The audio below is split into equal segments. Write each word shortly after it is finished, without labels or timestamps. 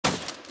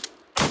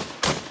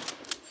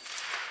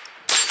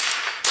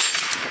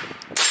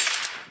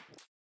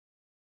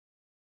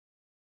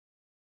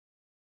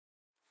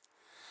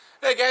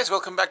Hey guys,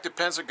 welcome back to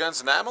Panzer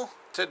Guns and Ammo.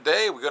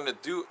 Today we're going to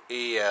do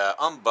a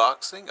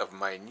unboxing of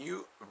my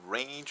new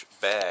range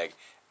bag,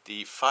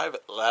 the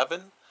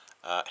 511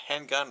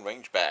 handgun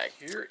range bag.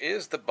 Here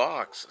is the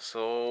box.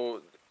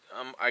 So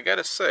I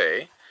gotta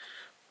say,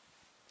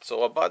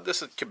 I bought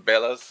this at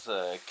Cabela's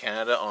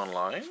Canada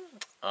online.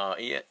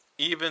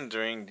 Even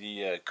during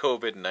the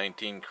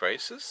COVID-19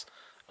 crisis,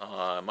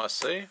 I must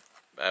say,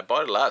 I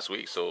bought it last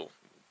week, so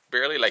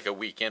barely like a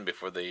weekend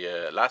before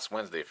the last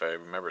Wednesday, if I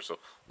remember, so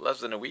less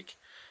than a week.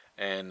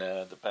 And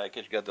the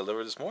package got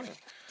delivered this morning.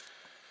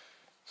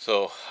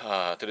 So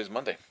today's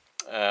Monday.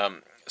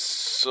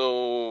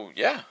 So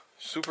yeah,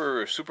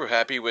 super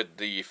happy with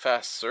the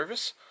fast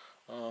service.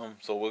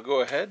 So we'll go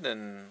ahead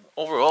and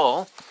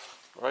overall,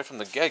 right from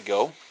the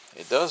get-go,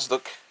 it does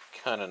look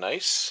kind of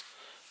nice.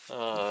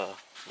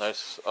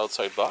 Nice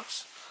outside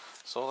box.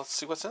 So let's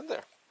see what's in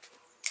there.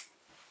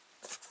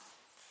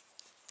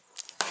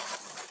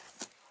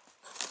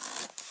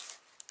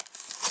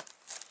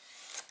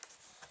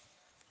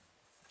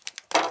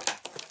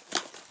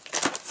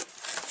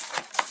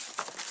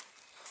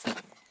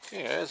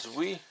 Okay, as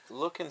we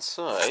look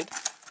inside,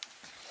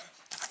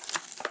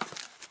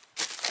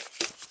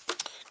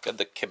 got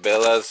the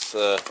Cabela's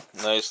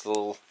nice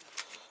little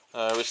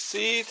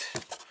receipt.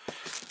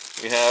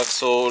 We have,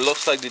 so it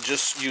looks like they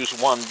just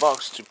used one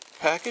box to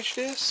package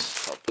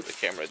this. I'll put the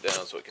camera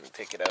down so I can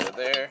take it out of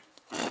there.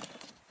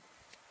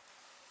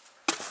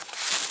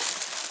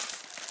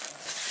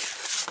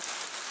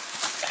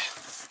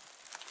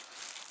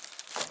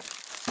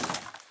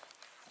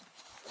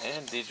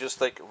 And they just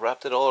like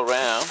wrapped it all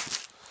around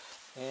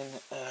in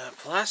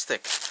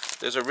plastic.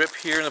 There's a rip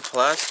here in the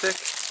plastic.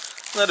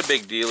 Not a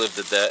big deal if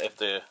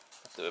the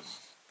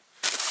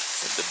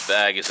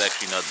bag is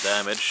actually not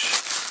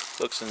damaged.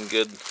 Looks in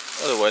good.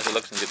 Otherwise, it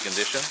looks in good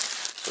condition.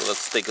 So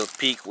let's take a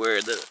peek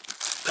where the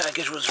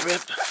package was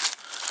ripped.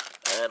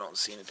 I don't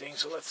see anything,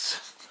 so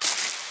let's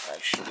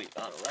actually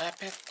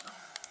unwrap it.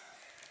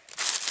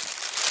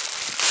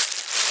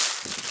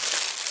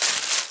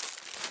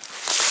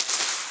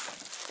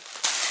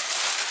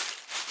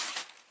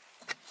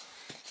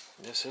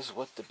 This is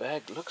what the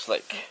bag looks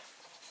like.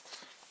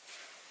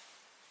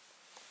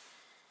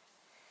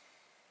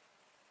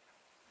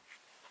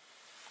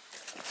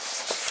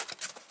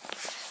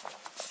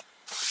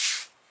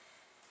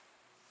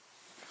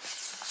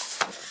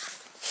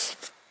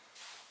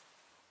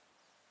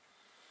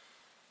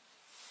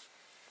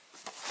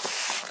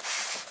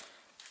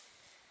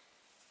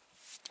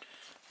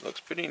 Looks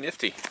pretty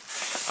nifty.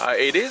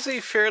 It is a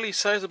fairly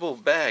sizable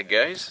bag,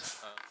 guys.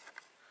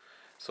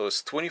 So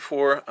it's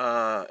 24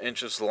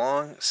 inches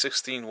long,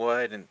 16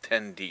 wide, and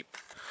 10 deep.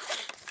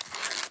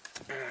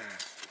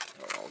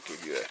 I'll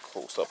give you a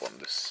close-up on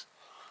this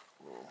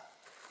little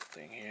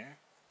thing here.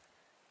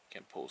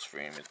 Can pose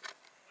frame it.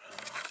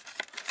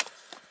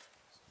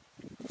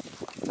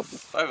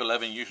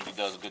 511 usually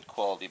does good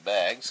quality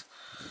bags,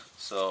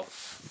 so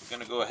we're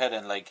gonna go ahead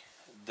and like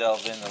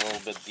delve in a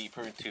little bit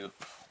deeper into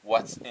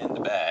what's in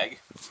the bag.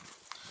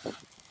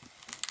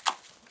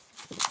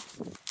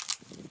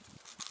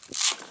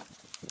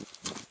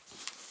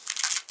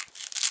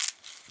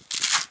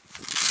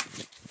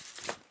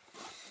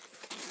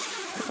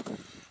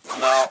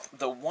 Now,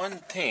 the one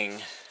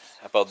thing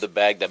about the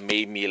bag that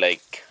made me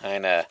like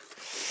kinda,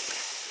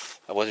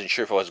 I wasn't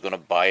sure if I was gonna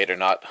buy it or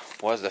not,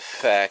 was the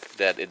fact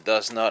that it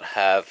does not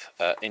have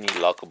any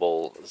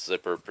lockable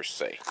zipper per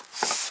se.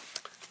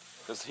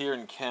 Because here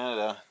in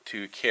Canada,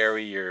 to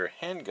carry your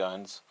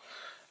handguns,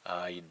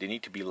 they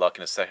need to be locked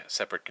in a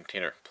separate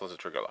container, plus a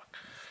trigger lock.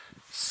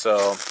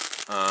 So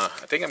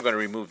I think I'm going to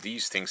remove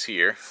these things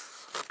here,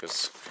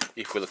 because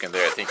if we look in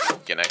there, I think you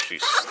can actually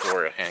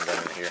store a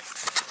handgun in here.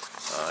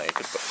 You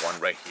could put one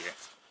right here.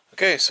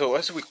 Okay, so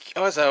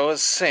as I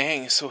was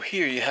saying, so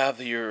here you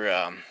have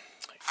your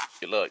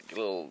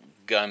little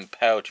gun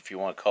pouch, if you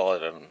want to call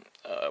it,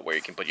 where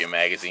you can put your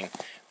magazine.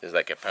 There's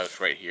like a pouch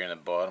right here in the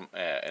bottom,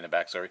 in the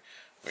back, sorry,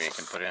 where you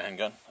can put a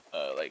handgun,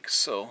 like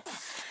so.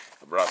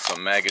 I brought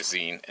some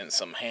magazine and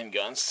some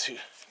handguns to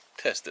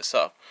test this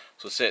up.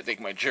 So say I take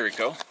my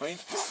Jericho,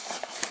 right,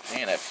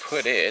 and I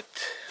put it,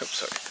 oops,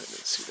 sorry,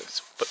 let's see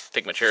this,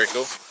 take my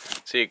Jericho,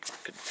 see it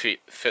could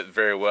fit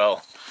very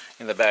well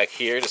in the back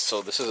here.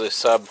 So this is a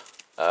sub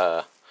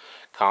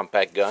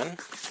compact gun.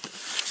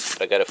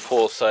 I got a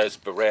full-size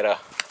Beretta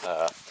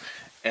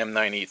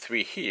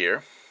M9E3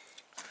 here.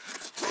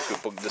 If we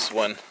put this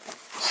one,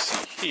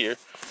 see here,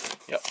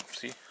 yep,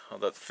 see how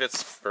that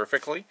fits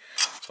perfectly.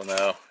 So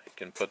now I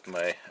can put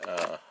my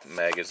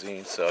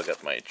magazine. So I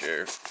got my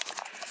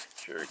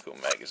Jericho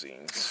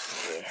magazines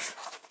there.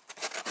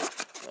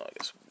 Well, I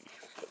guess we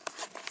put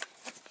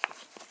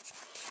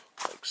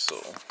like so.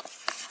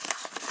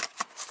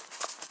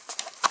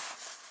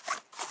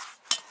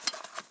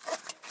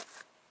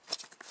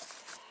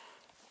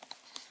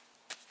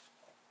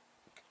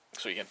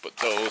 So you can put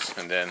those,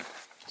 and then,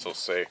 so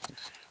say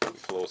we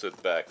close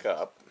it back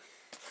up.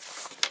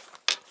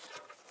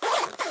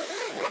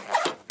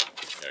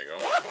 There you go.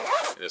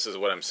 This is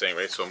what I'm saying,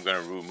 right? So I'm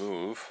going to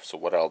remove. So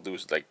what I'll do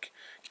is like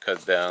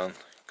cut down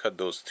cut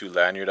those two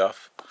lanyard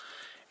off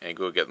and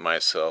go get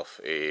myself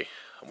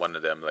one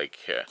of them like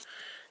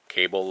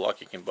cable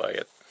lock. You can buy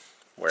it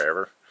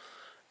wherever,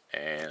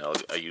 and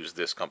I'll use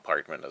this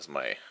compartment as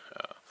my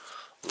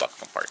lock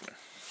compartment.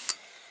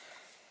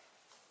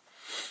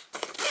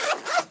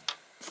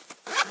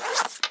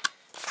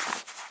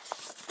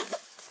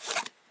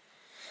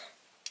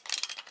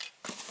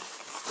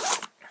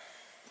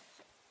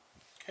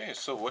 Okay,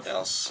 so what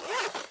else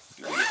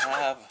do we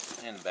have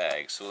in the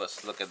bag? So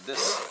let's look at this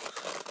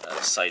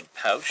side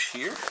pouch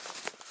here.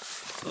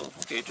 So,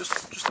 okay,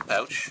 just a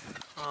pouch.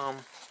 I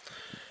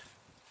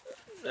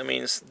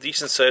mean, it's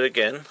decent size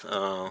again.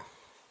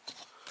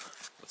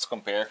 Let's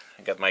compare.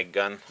 I got my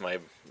gun, my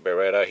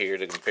Beretta here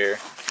to compare.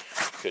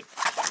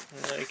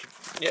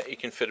 You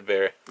can fit a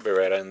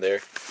Beretta in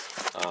there.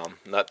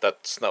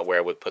 That's not where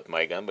I would put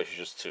my gun, but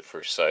just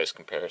for size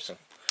comparison.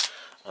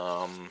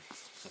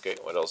 Okay,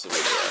 what else do we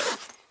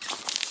have?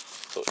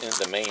 So in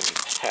the main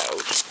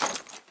pouch,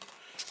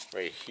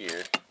 right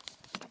here.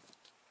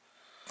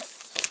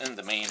 So in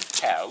the main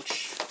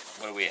pouch,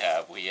 what do we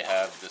have? We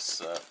have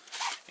this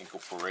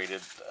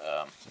incorporated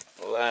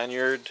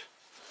lanyard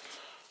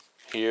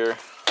here,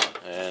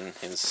 and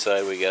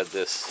inside we got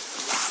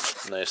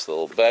this nice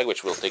little bag,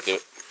 which we'll take a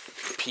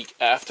peek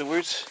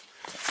afterwards.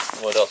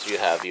 What else do you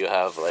have? You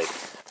have like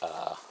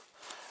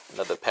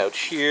another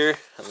pouch here,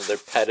 another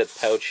padded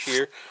pouch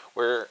here,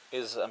 where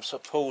you're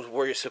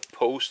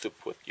supposed to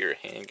put your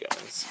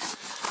handguns,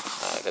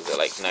 because they're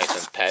like nice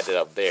and padded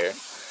up there.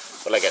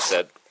 But like I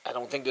said, I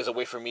don't think there's a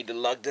way for me to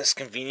lug this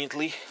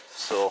conveniently,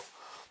 so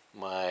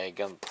my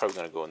gun probably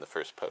gonna go in the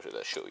first pouch that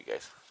I show you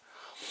guys.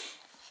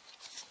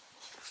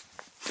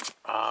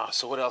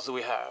 So what else do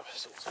we have?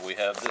 So we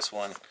have this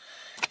one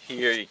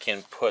here. You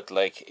can put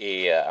like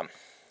a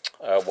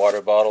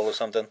water bottle or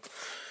something.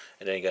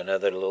 And then you got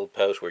another little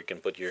pouch where you can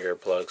put your hair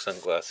plugs,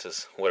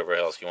 sunglasses, whatever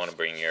else you want to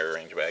bring in your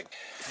range bag.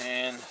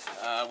 And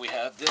we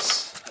have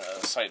this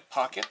side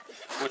pocket,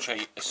 which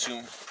I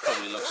assume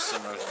probably looks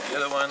similar to the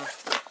other one.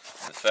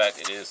 In fact,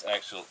 it is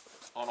actual.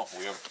 Oh no,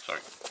 sorry.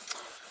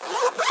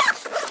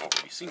 I've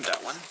already seen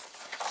that one.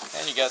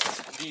 And you got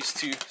these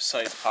two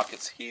side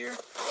pockets here,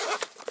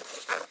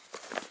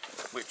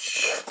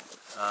 which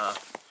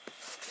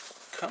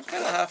come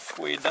kind of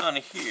halfway down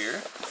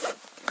here.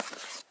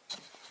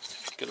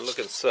 Get a look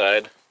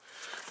inside.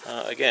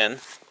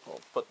 Again,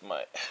 I'll put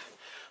my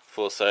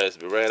full-size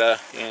Beretta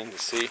in to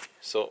see.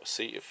 So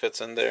see, it fits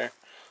in there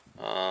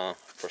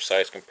for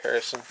size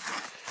comparison.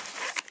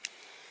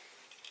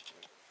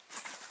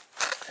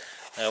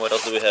 And what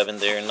else do we have in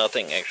there?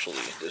 Nothing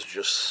actually. There's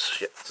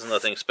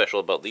nothing special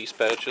about these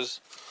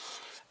pouches.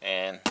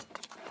 And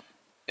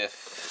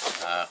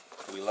if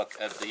we look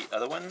at the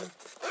other one,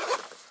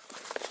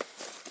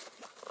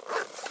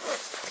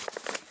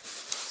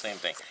 same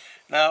thing.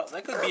 Now,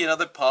 that could be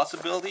another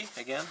possibility,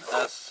 again,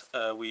 as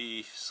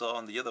we saw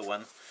on the other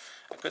one.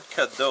 I could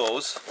cut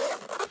those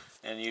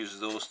and use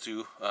those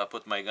to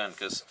put my gun,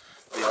 because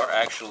they are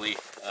actually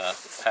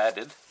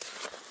padded.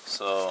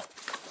 So,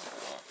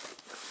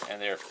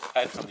 and they're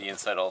padded from the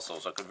inside also,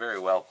 so I could very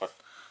well put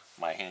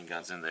my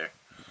handguns in there,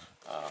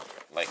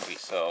 likely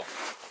so.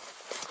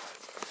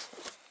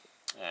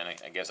 And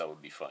I guess that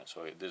would be fine.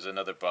 So there's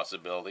another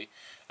possibility.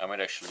 I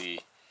might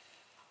actually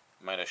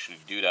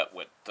do that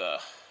with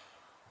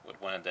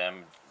one of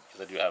them,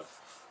 because I do have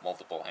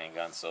multiple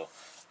handguns. So,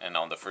 and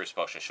on the first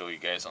pouch I show you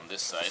guys on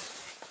this side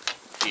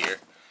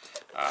here,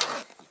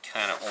 you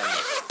kind of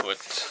only put,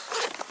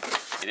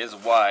 it is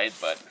wide,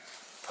 but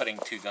putting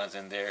two guns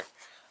in there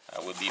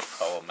would be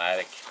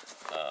problematic.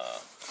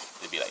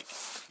 It'd be like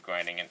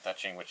grinding and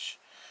touching, which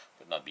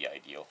would not be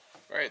ideal.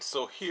 Alright,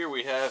 so here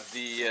we have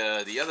the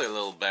other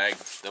little bag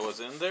that was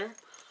in there.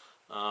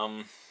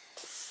 You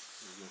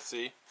can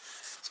see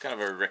it's kind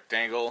of a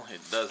rectangle.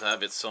 It does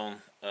have its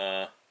own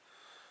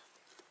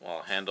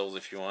handles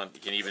if you want.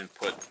 You can even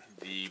put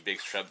the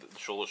big strap, the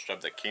shoulder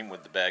strap that came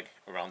with the bag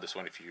around this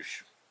one if you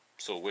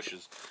so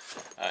wishes.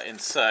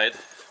 Inside,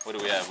 what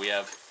do we have? We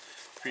have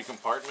 3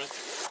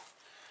 compartments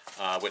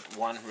with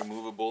one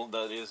removable.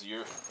 That is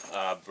your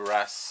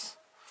brass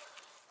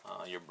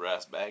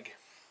bag.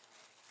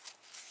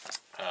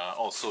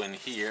 Also in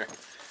here,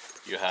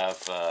 you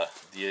have the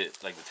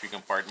 3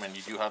 compartment.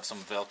 You do have some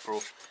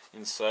Velcro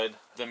inside.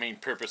 The main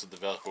purpose of the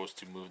Velcro is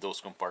to move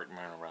those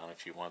compartments around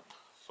if you want.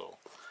 So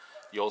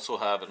you also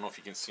have, I don't know if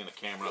you can see in the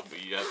camera,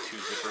 but you have 2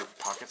 zipper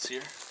pockets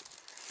here.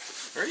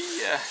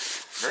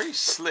 Very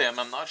slim.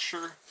 I'm not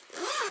sure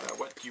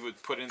what you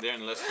would put in there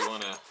unless you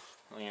want to,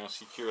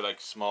 secure like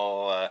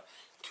small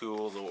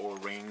tools or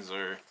rings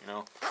or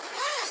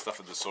stuff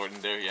of the sort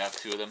in there. You have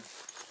 2 of them,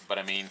 but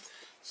I mean,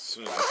 as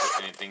soon as you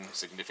put anything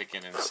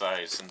significant in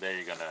size in there,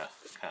 you're gonna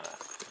kind of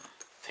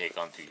take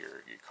onto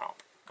your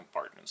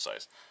compartment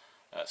size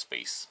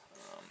space.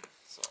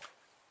 So,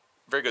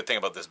 very good thing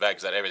about this bag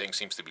is that everything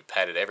seems to be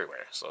padded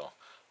everywhere. So,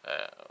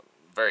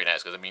 very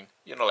nice. Because I mean,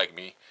 like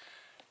me,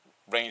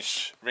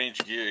 range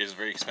gear is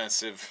very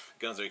expensive.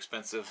 Guns are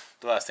expensive.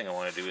 The last thing I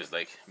want to do is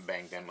like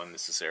bang them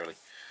unnecessarily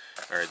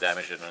or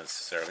damage it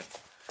unnecessarily.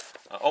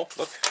 Oh,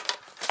 look,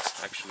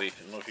 Actually, I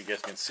don't know if you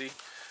guys can see.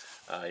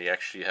 You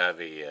actually have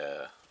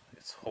a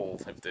it's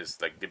hold if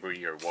there's like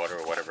debris or water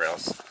or whatever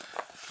else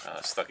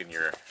stuck in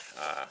your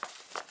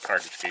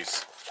cartridge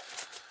case,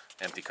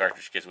 empty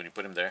cartridge case when you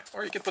put them there,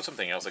 or you can put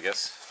something else, I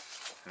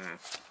guess.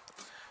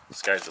 The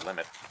sky's the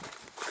limit.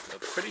 A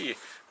pretty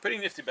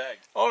nifty bag.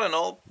 All in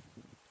all,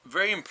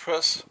 very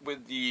impressed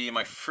with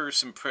my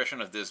first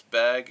impression of this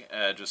bag.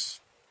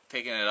 Just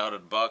taking it out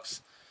of the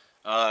box.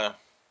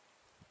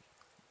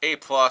 A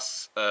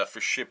plus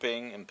for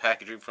shipping and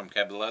packaging from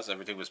Cabela's.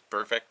 Everything was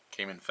perfect.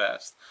 Came in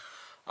fast.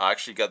 I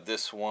actually got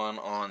this one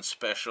on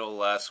special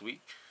last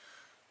week.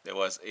 There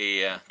was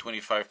a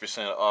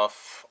 25%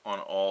 off on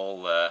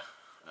all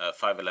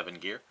 511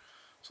 gear,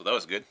 so that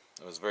was good.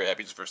 I was very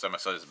happy. It's the first time I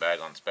saw this bag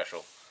on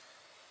special,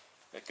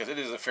 because it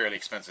is a fairly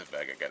expensive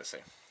bag, I gotta say.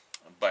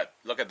 But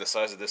look at the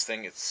size of this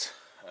thing. It's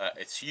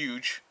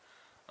huge.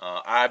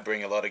 I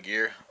bring a lot of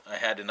gear. I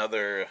have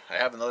another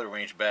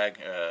range bag.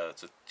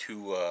 It's a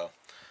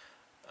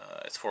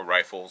it's for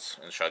rifles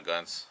and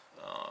shotguns,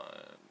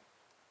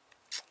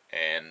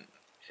 and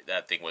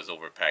that thing was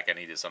overpacked. I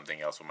needed something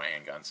else for my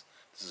handguns.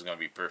 This is gonna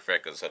be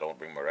perfect because I don't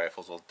bring my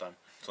rifles all the time.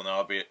 So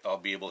now I'll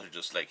be able to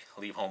just like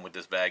leave home with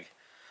this bag.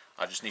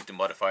 I just need to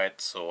modify it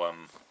so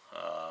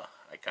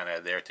I kind of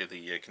adhere to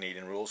the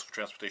Canadian rules for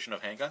transportation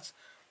of handguns.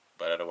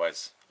 But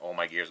otherwise, all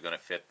my gear is gonna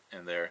fit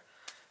in there.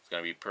 It's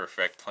gonna be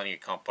perfect. Plenty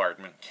of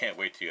compartment. Can't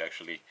wait to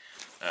actually,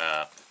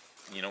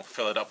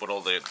 fill it up with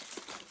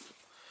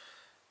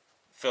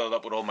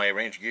all my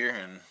range gear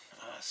and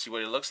see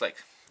what it looks like.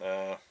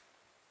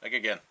 Like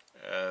again,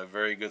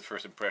 very good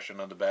first impression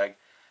on the bag.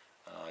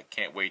 I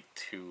can't wait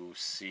to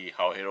see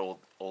how it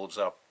holds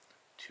up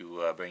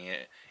to bring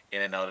it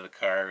in and out of the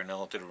car and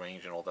out to the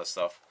range and all that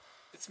stuff.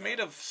 It's made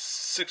of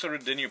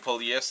 600 denier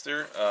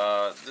polyester.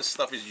 This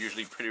stuff is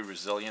usually pretty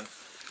resilient.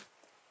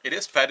 It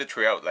is padded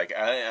throughout. Like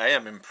I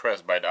am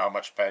impressed by how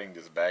much padding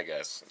this bag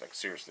has. Like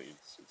seriously,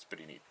 it's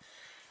pretty neat.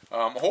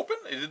 I'm hoping,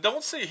 it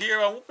don't say here.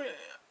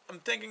 I'm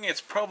thinking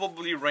it's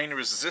probably rain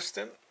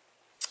resistant.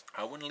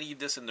 I wouldn't leave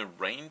this in the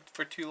rain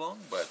for too long,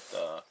 but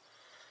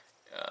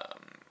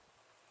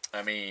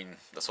I mean,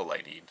 that's all I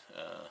need.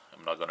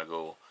 I'm not gonna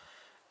go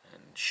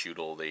and shoot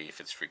all day if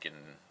it's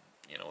freaking,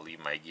 leave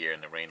my gear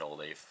in the rain all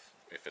day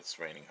if it's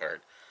raining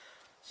hard.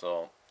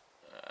 So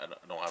I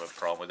don't have a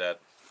problem with that.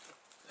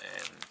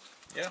 And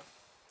yeah,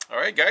 all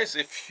right, guys.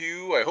 I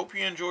hope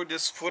you enjoyed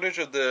this footage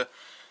of the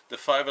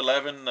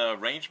 511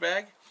 range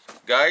bag.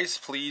 Guys,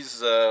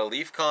 please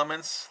leave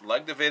comments,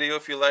 like the video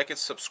if you like it,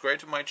 subscribe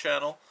to my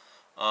channel.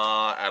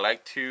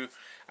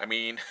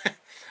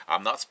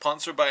 I'm not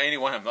sponsored by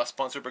anyone. I'm not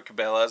sponsored by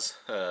Cabela's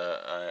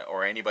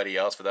or anybody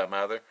else for that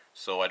matter.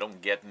 So I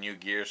don't get new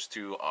gears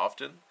too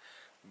often.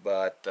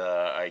 But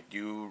I'll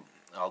do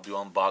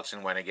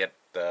unboxing when I get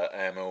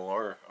ammo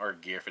or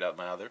gear for that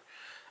matter.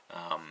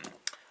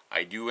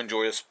 I do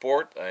enjoy the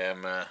sport. I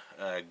am a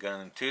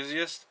gun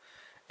enthusiast,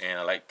 and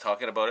I like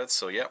talking about it.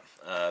 So yeah,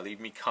 leave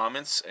me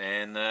comments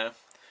and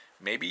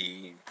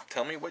maybe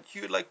tell me what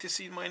you'd like to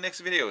see in my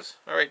next videos.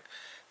 All right.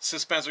 This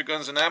is Panzer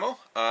Guns and Ammo.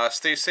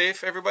 Stay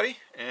safe, everybody,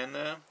 and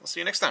I'll see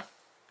you next time.